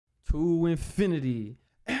to infinity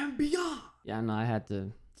and beyond. Yeah, no, I had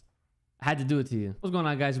to do it to you. What's going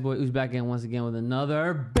on, guys? Your boy Uchi back in once again with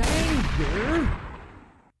another banger.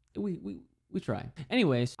 We try.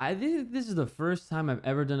 Anyways, I think this is the first time I've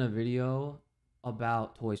ever done a video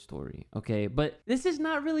about Toy Story, okay? But this is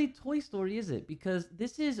not really Toy Story, is it? Because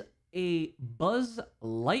this is a Buzz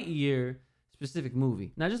Lightyear specific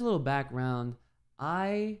movie. Now, just a little background.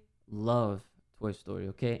 I love Toy Story,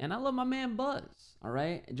 okay? And I love my man Buzz, all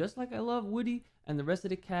right? Just like I love Woody and the rest of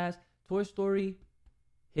the cast, Toy Story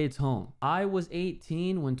hits home. I was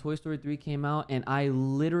 18 when Toy Story 3 came out, and I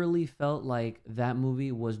literally felt like that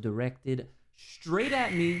movie was directed straight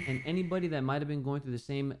at me and anybody that might have been going through the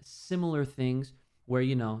same similar things where,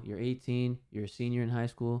 you know, you're 18, you're a senior in high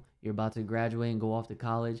school, you're about to graduate and go off to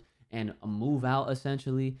college and move out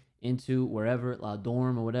essentially into wherever, a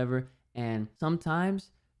dorm or whatever. And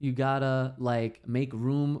sometimes you gotta like make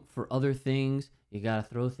room for other things. You gotta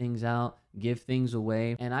throw things out, give things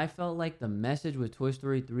away. And I felt like the message with Toy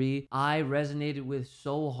Story 3, I resonated with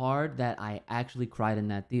so hard that I actually cried in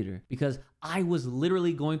that theater because I was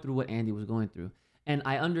literally going through what Andy was going through. And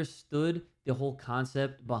I understood the whole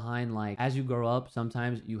concept behind, like, as you grow up,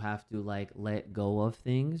 sometimes you have to like let go of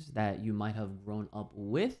things that you might have grown up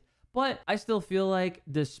with. But I still feel like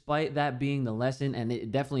despite that being the lesson, and it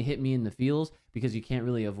definitely hit me in the feels because you can't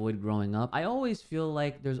really avoid growing up, I always feel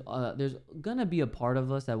like there's gonna be a part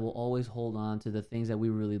of us that will always hold on to the things that we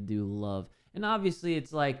really do love. And obviously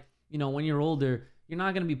it's like, you know, when you're older, you're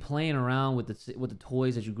not gonna be playing around with the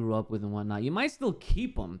toys that you grew up with and whatnot. You might still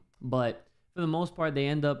keep them, but for the most part, they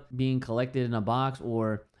end up being collected in a box,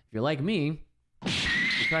 or if you're like me,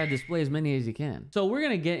 try to display as many as you can. So we're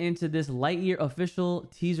gonna get into this Lightyear official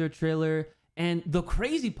teaser trailer, and the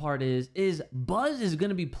crazy part is Buzz is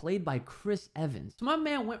gonna be played by Chris Evans. So my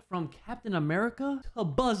man went from Captain America to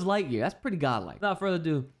Buzz Lightyear. That's pretty godlike. Without further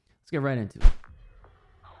ado, let's get right into it.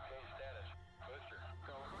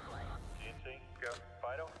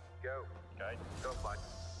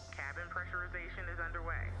 Cabin pressurization is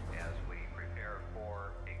underway as we prepare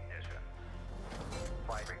for ignition.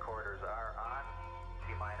 Flight recorders are on.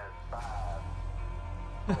 T-5.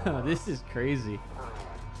 This is crazy. 3,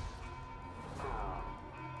 2,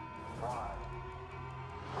 1,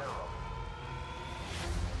 0.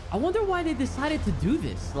 I wonder why they decided to do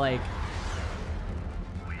this. Like,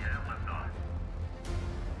 We have liftoff.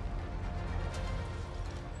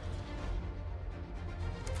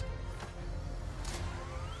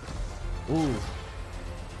 ooh,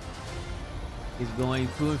 he's going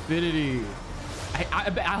to infinity.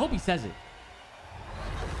 I hope he says it.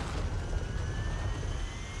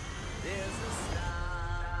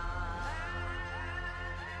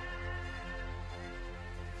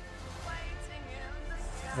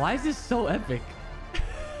 Why is this so epic?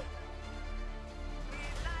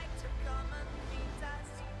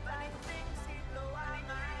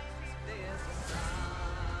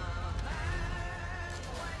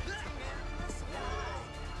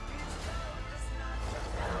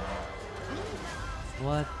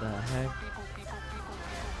 What the heck?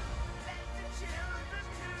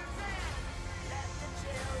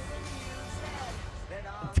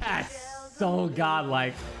 That's so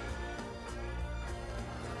godlike.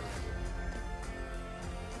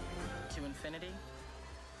 To infinity.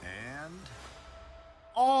 And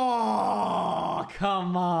Oh,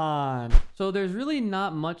 come on. So there's really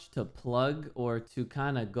not much to plug or to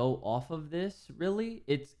kind of go off of this, really.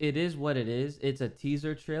 It is what it is. It's a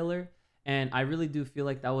teaser trailer, and I really do feel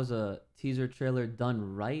like that was a teaser trailer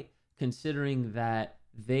done right, considering that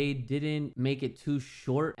they didn't make it too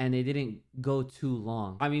short and they didn't go too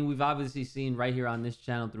long. I mean, we've obviously seen right here on this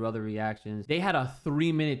channel through other reactions, they had a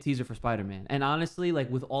 3-minute teaser for Spider-Man. And honestly,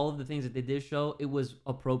 like with all of the things that they did show, it was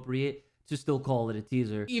appropriate to still call it a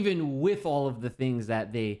teaser, even with all of the things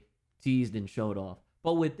that they teased and showed off.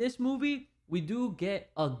 But with this movie, we do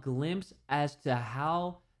get a glimpse as to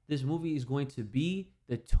how this movie is going to be,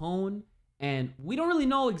 the tone, and we don't really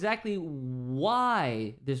know exactly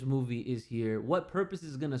why this movie is here, what purpose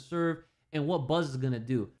it's gonna serve, and what Buzz is gonna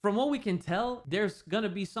do. From what we can tell, there's gonna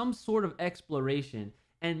be some sort of exploration.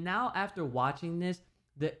 And now after watching this,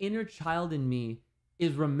 the inner child in me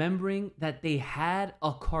is remembering that they had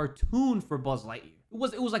a cartoon for Buzz Lightyear.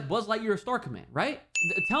 It was like Buzz Lightyear Star Command, right?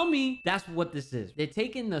 Tell me that's what this is. They're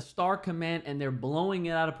taking the Star Command and they're blowing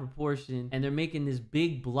it out of proportion, and they're making this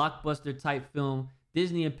big blockbuster type film.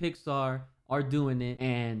 Disney and Pixar are doing it,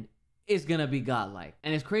 and it's gonna be godlike.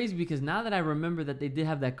 And it's crazy because now that I remember that they did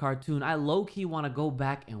have that cartoon, I low-key want to go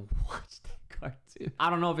back and watch that cartoon. I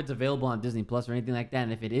don't know if it's available on Disney Plus or anything like that,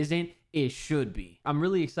 and if it isn't, it should be. I'm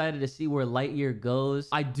really excited to see where Lightyear goes.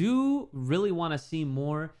 I do really want to see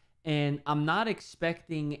more and I'm not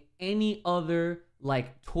expecting any other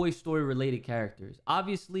like Toy Story related characters.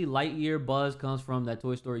 Obviously, Lightyear Buzz comes from that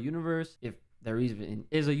Toy Story universe, if there even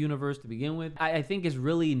is a universe to begin with. I think it's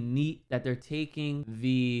really neat that they're taking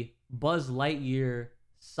the Buzz Lightyear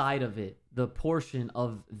side of it, the portion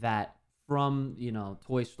of that from, you know,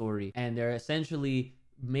 Toy Story, and they're essentially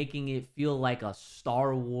making it feel like a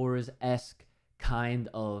Star Wars-esque kind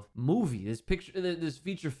of movie, this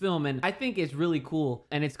feature film. And I think it's really cool,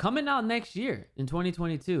 and it's coming out next year in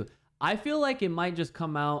 2022. I feel like it might just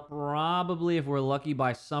come out probably, if we're lucky,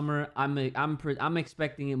 by summer. I'm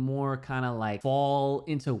expecting it more kind of like fall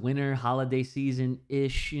into winter, holiday season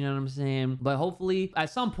ish. You know what I'm saying? But hopefully at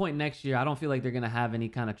some point next year. I don't feel like they're gonna have any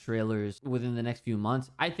kind of trailers within the next few months.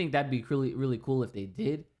 I think that'd be really, really cool if they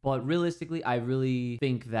did. But realistically, I really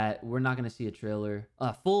think that we're not gonna see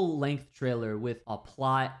a full length trailer with a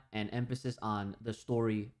plot and emphasis on the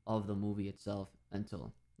story of the movie itself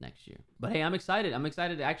until next year. But hey, I'm excited. I'm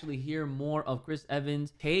excited to actually hear more of Chris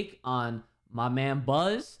Evans' take on my man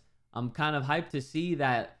Buzz. I'm kind of hyped to see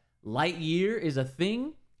that Lightyear is a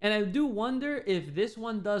thing. And I do wonder if this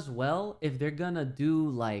one does well, if they're gonna do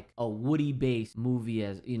like a Woody-based movie,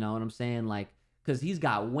 as you know what I'm saying? Like, because he's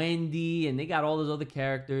got Wendy and they got all those other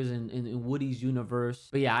characters in Woody's universe.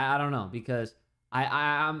 But yeah, I don't know, because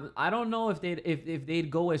I don't know if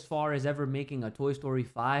they'd go as far as ever making a Toy Story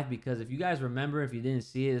 5, because if you guys remember, if you didn't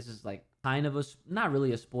see it, this is like kind of not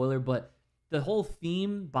really a spoiler, but the whole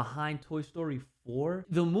theme behind Toy Story 4,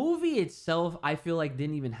 the movie itself, I feel like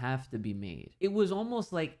didn't even have to be made. It was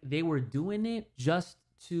almost like they were doing it just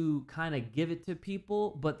to kind of give it to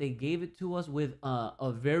people, but they gave it to us with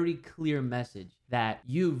a very clear message that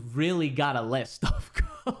you've really gotta let stuff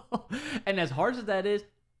go. And as harsh as that is,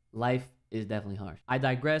 life is definitely harsh. I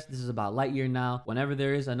digress. This is about Lightyear now. Whenever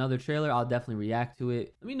there is another trailer, I'll definitely react to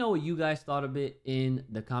it. Let me know what you guys thought of it in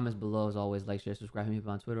the comments below. As always, like, share, subscribe, hit me up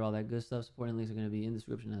on Twitter, all that good stuff. Supporting links are going to be in the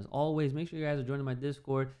description as always. Make sure you guys are joining my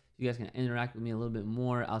Discord so you guys can interact with me a little bit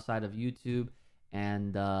more outside of YouTube.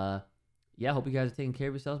 And yeah, hope you guys are taking care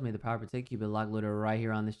of yourselves. May the power protect. Keep it locked, loaded right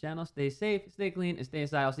here on this channel. Stay safe, stay clean, and stay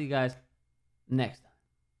inside. I'll see you guys next time.